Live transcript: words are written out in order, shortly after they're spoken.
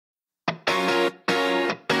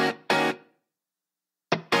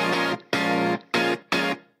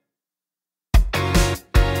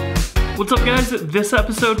What's up guys? This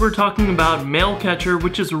episode we're talking about Mailcatcher,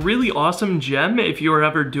 which is a really awesome gem if you're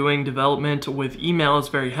ever doing development with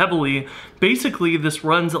emails very heavily. Basically, this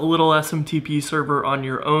runs a little SMTP server on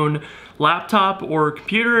your own laptop or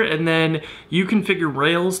computer, and then you configure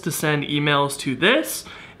Rails to send emails to this,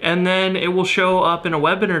 and then it will show up in a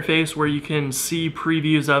web interface where you can see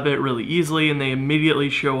previews of it really easily, and they immediately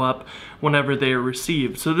show up whenever they are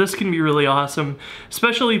received. So this can be really awesome,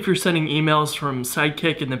 especially if you're sending emails from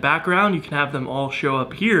Sidekick in the background. You can have them all show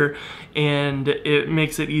up here, and it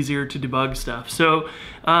makes it easier to debug stuff. So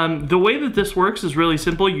the way that this works is really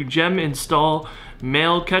simple. You gem install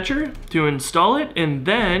Mailcatcher to install it, and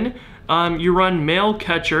then you run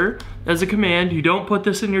Mailcatcher as a command. You don't put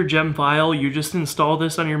this in your gem file, you just install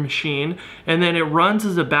this on your machine, and then it runs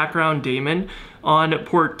as a background daemon on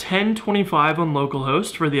port 1025 on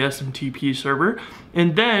localhost for the SMTP server.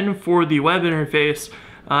 And then for the web interface,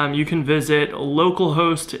 you can visit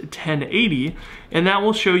localhost 1080, and that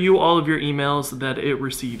will show you all of your emails that it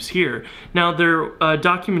receives here. Now their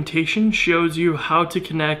documentation shows you how to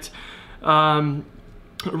connect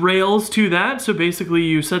Rails to that. So basically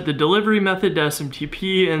you set the delivery method to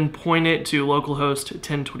SMTP and point it to localhost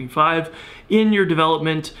 1025 in your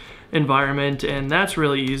development environment, and that's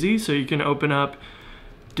really easy. So you can open up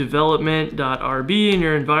development.rb in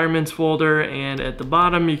your environments folder, and at the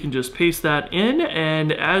bottom you can just paste that in,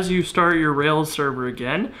 and as you start your Rails server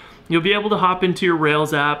again, you'll be able to hop into your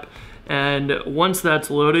Rails app. And once that's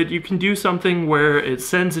loaded, you can do something where it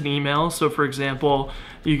sends an email. So for example,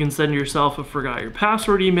 you can send yourself a forgot your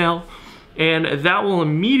password email, and that will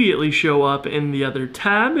immediately show up in the other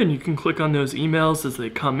tab, and you can click on those emails as they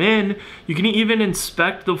come in. You can even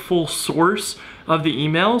inspect the full source of the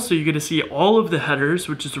email, so you get to see all of the headers,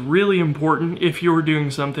 which is really important if you're doing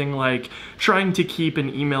something like trying to keep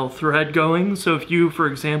an email thread going. So if you, for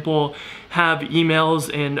example, have emails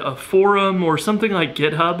in a forum or something like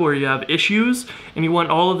GitHub where you have issues and you want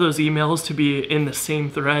all of those emails to be in the same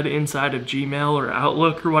thread inside of Gmail or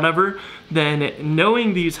Outlook or whatever, then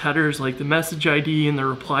knowing these headers like the message ID and the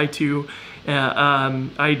reply to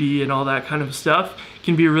ID and all that kind of stuff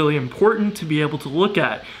can be really important to be able to look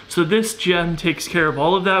at. So this gem takes care of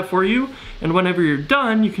all of that for you, and whenever you're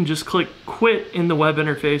done, you can just click quit in the web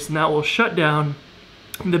interface, and that will shut down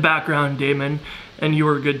the background daemon, and you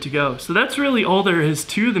are good to go. So that's really all there is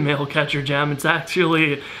to the Mailcatcher gem. It's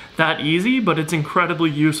actually that easy, but it's incredibly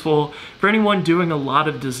useful for anyone doing a lot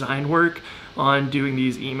of design work on doing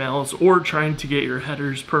these emails or trying to get your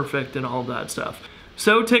headers perfect and all of that stuff.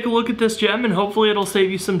 So take a look at this gem, and hopefully it'll save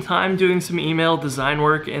you some time doing some email design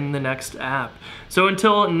work in the next app. So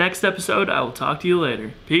until next episode, I will talk to you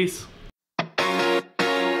later. Peace.